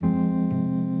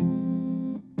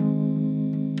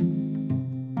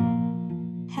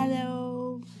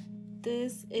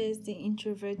is the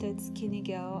introverted skinny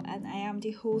girl, and I am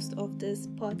the host of this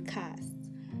podcast.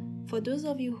 For those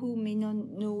of you who may not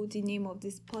know the name of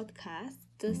this podcast,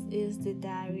 this is the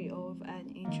diary of an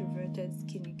introverted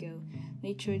skinny girl,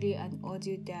 literally an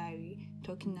audio diary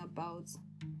talking about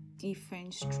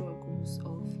different struggles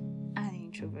of an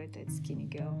introverted skinny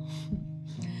girl.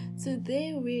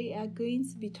 Today we are going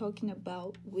to be talking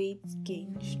about weight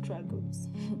gain struggles.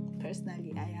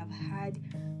 Personally, I have had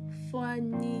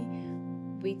funny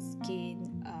weight gain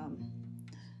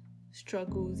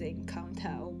struggles,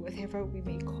 encounter, or whatever we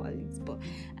may call it, but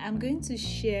I'm going to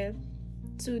share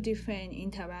two different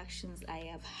interactions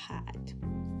I have had.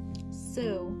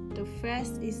 So the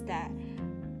first is that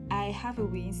I have a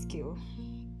weighing scale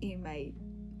in my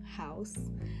house,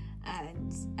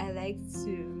 and I like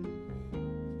to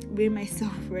weigh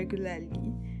myself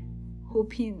regularly,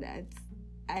 hoping that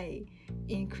I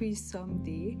increase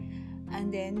someday,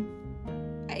 and then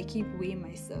I keep weighing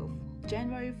myself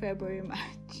January, February,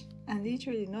 March, and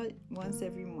literally not once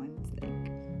every month,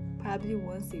 like probably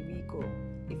once a week or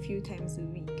a few times a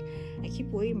week. I keep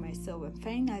weighing myself, and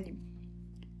finally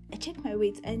I check my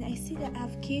weight and I see that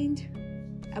I've gained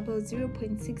about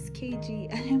 0.6 kg,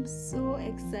 and I'm so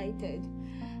excited.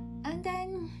 And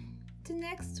then the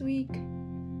next week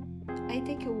I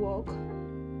take a walk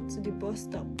to the bus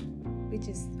stop, which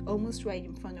is almost right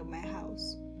in front of my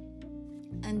house,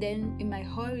 and then in my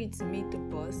hurry to meet the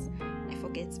bus, I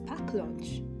forget to pack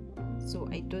lunch, so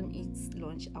I don't eat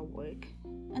lunch at work.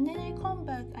 And then I come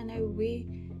back and I weigh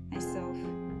myself,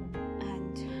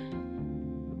 and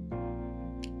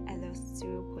I lost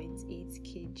 0.8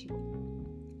 kg,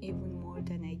 even more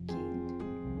than I gained.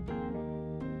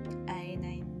 And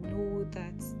I know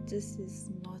that this is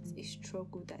not a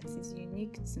struggle that is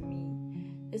unique to me.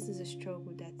 This is a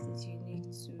struggle that is unique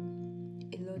to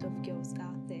a lot of girls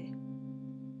out there.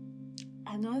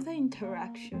 Another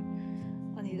interaction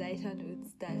on a lighter note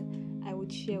that I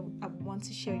want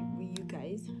to share with you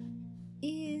guys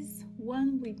is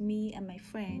one with me and my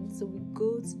friend. So we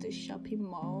go to the shopping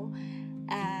mall,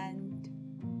 and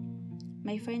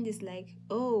my friend is like,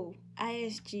 "Oh,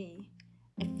 ISG,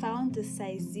 I found the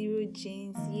size 0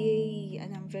 jeans, yay,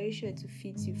 and I'm very sure to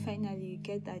fit you. Finally, you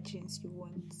get that jeans you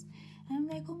want." And I'm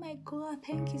like, "Oh my god,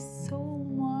 thank you so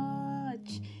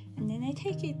much." And then I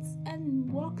take it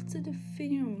and walk to the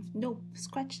fitting room. No,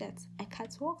 scratch that. I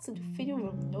can't walk to the fitting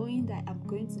room knowing that I'm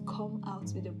going to come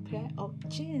out with a pair of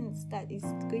jeans that is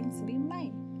going to be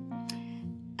mine.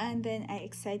 And then I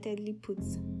excitedly put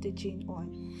the jean on,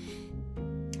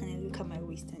 and I look at my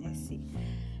waist and I see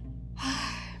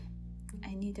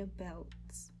I need a belt.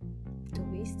 The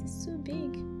waist is too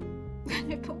big.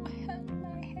 And I put my hand on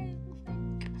my head,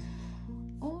 like,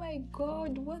 oh my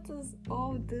god, what is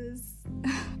all this?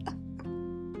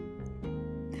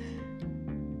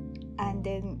 And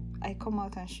then I come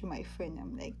out and show my friend.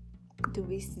 I'm like, the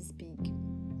waist is big,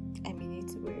 I may need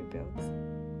to wear a belt.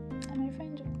 And my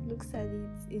friend looks at it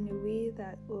in a way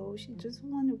that, oh, she doesn't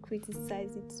want to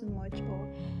criticize it too much, or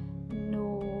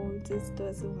no, this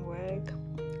doesn't work.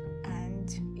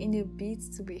 And in a bid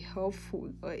to be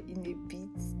helpful, or in a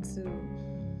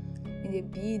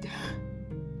bid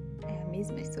I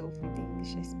amaze myself with the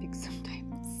English I speak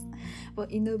sometimes, but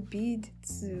in a bid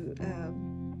to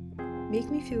make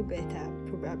me feel better,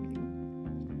 probably,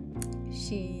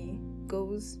 she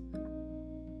goes,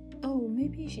 "Oh,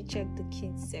 maybe you should check the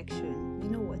kids section. You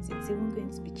know what, it's even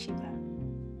going to be cheaper."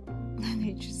 And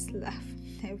I just laugh,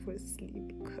 never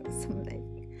sleep, because I'm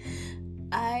like,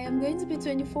 I am going to be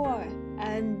 24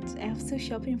 and I'm still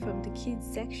shopping from the kids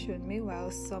section.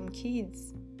 Meanwhile, some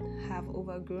kids have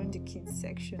overgrown the kids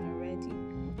section already.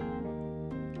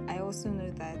 I also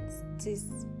know that this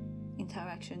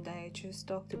interaction that I just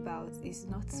talked about is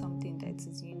not something that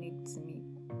is unique to me.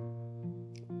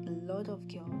 A lot of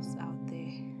girls out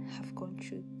there have gone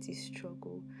through this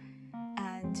struggle,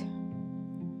 and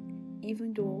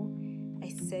even though I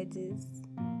said this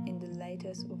in the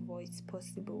lightest of voice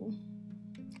possible,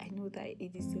 I know that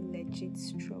it is a legit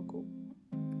struggle.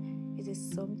 It is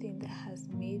something that has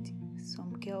made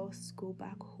some girls go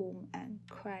back home and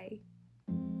cry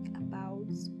about.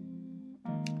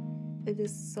 It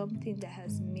is something that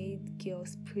has made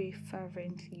girls pray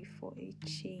fervently for a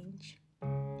change.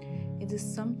 It is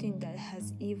something that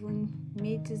has even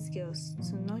made these girls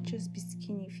to not just be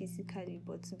skinny physically,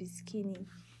 but to be skinny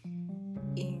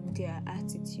in their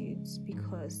attitudes,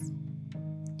 because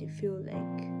they feel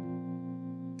like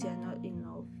they are not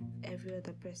enough. Every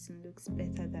other person looks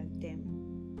better than them.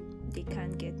 They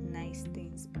can't get nice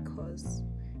things because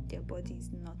their body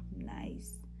is not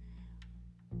nice.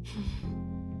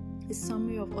 The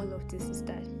summary of all of this is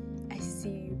that I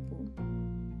see you, boo.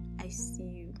 I see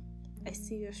you. I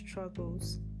see your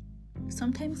struggles.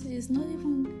 Sometimes it is not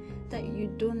even that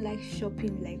you don't like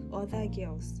shopping like other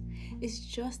girls. It's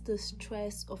just the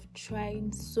stress of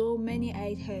trying so many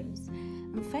items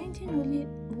and finding only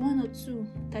one or two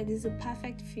that is a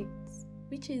perfect fit,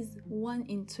 which is 1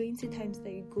 in 20 times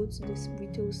that you go to this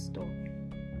retail store.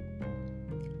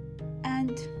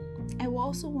 And I will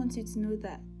also want you to know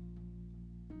that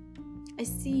I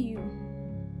see you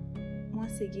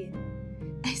once again.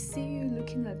 I see you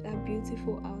looking at that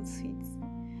beautiful outfit,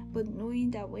 but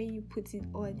knowing that when you put it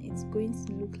on, it's going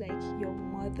to look like your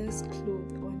mother's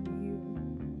clothes on you.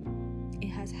 It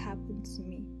has happened to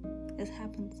me. It has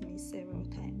happened to me several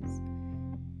times.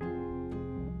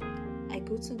 I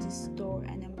go to the store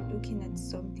and I'm looking at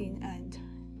something and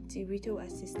the retail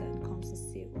assistant comes to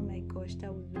say, oh my gosh,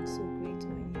 that would look so great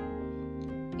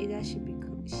on you. Either she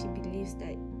believes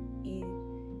that it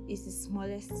is the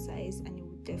smallest size and it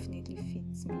would definitely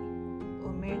fit me,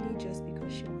 or merely just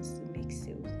because she wants to make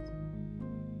sales.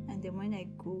 And then when I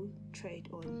go try it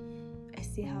on, I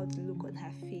see how the look on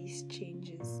her face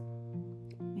changes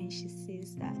when she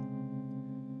says that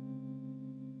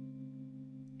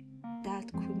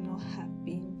could not have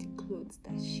been the clothes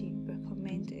that she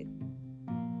recommended.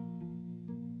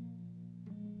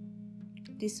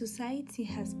 The society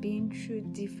has been through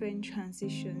different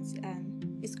transitions and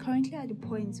is currently at the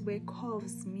point where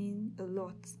curves mean a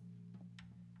lot.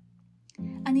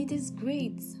 And it is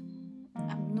great.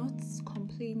 I'm not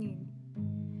complaining.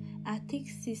 Our thick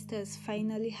sisters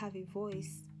finally have a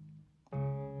voice.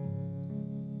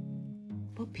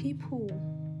 But people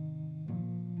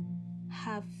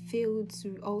have failed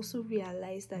to also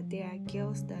realize that there are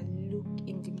girls that look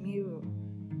in the mirror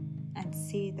and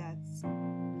say that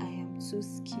I am too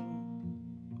skinny.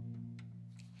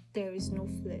 There is no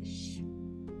flesh.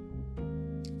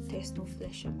 There's no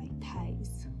flesh on my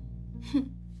thighs.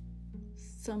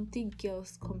 Some thick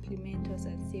girls compliment us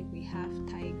and say we have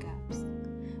thigh gaps.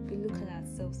 We look at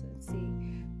ourselves and say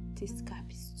this gap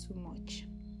is too much.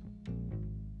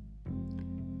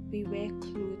 We wear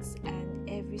clothes and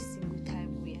every single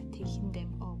time we are taking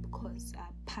them up because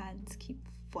our pants keep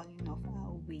falling off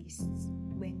our waists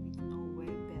when we do not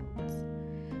wear belts.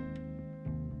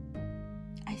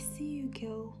 I see you,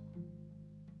 girl.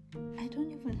 I don't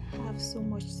even have so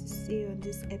much to say on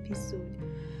this episode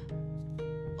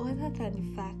other than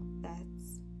the fact that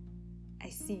I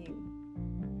see you.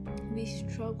 We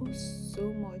struggle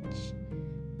so much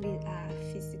with our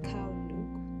physical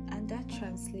look, and that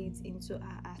translates into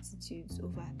our attitudes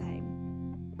over time.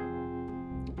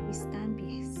 We stand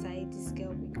beside this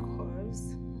girl with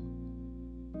curves,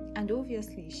 and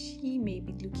obviously she may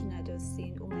be looking at us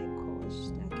saying, oh my gosh,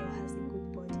 that girl has a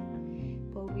good body,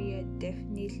 but we are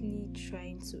definitely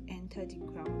trying to enter the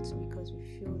ground because we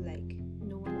feel like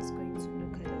no one is going to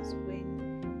look at us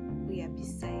when we are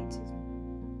beside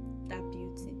that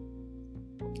beauty.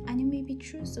 And it may be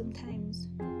true sometimes.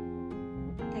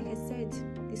 Like I said,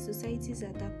 the society is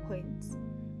at that point.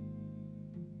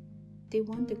 They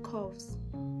want the curves.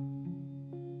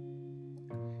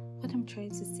 What I'm trying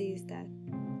to say is that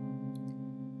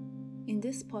in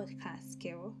this podcast,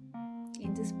 girl,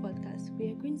 in this podcast,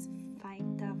 we are going to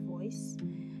find that voice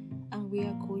and we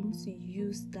are going to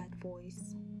use that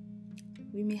voice.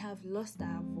 We may have lost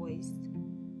our voice.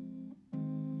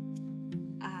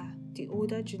 The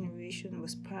older generation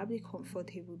was probably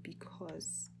comfortable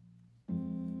because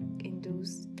in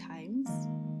those times,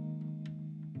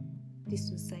 the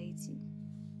society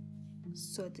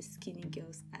saw the skinny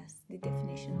girls as the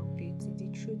definition of beauty.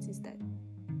 The truth is that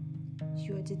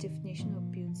you are the definition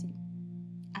of beauty.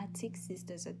 Our thick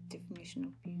sisters are the definition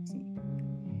of beauty.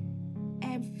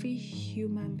 Every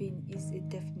human being is a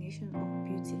definition of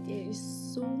beauty. There is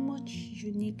so much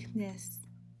uniqueness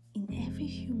in every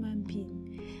human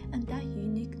being, and that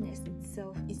uniqueness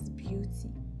itself is beauty.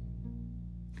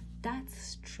 That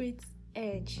straight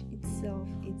edge itself,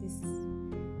 it is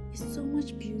so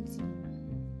much beauty.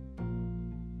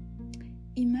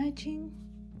 Imagine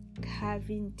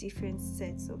carving different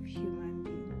sets of human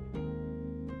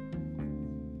beings.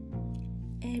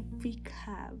 Every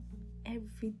carve,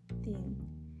 everything,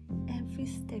 every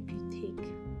step you take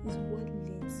is what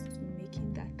leads to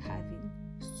making that carving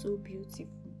so beautiful.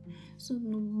 So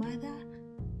no matter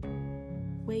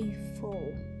where you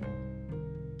fall,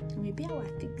 maybe our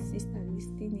thick sister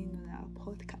listening in on our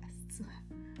podcast,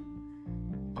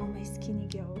 or my skinny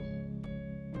girl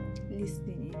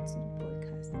listening in to the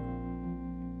podcast,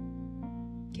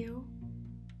 girl,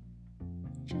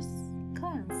 just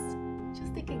glance,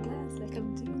 just take a glance like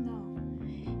I'm doing now,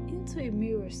 into a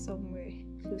mirror somewhere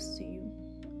close to you.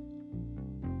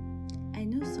 I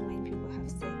know so many people have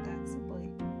said that, but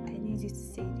I need you to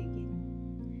say it again.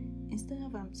 instead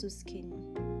of I'm too skinny,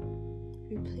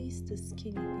 replace the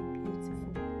skinny with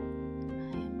beautiful.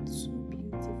 I am too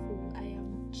beautiful. I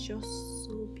am just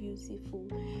so beautiful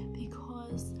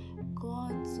because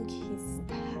God took his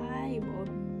time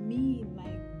on me.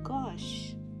 My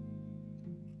gosh.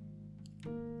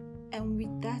 And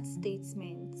with that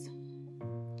statement,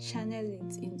 channel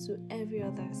it into every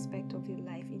other aspect of your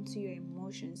life, into your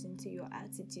emotions, into your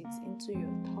attitudes, into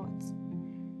your thoughts.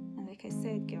 And like I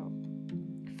said, girl,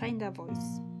 find that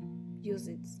voice, use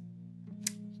it.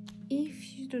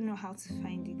 If you don't know how to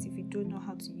find it, if you don't know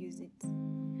how to use it,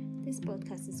 this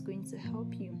podcast is going to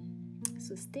help you.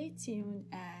 So stay tuned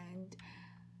and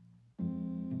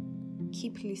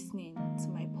keep listening to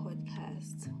my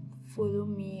podcast. Follow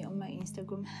me on my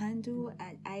Instagram handle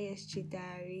at ISG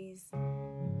Diaries.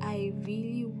 I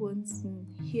really want to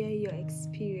hear your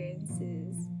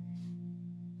experiences.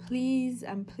 Please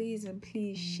and please and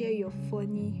please share your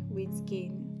funny weight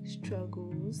gain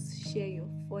struggles. Share your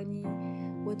funny,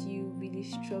 what do you really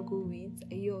struggle with?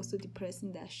 Are you also the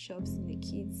person that shops in the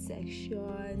kids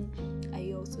section? Are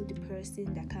you also the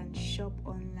person that can shop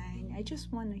online? I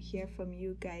just want to hear from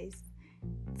you guys.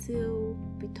 Till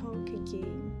we talk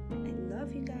again. I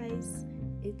love you guys.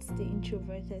 It's the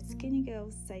introverted skinny girl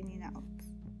signing out.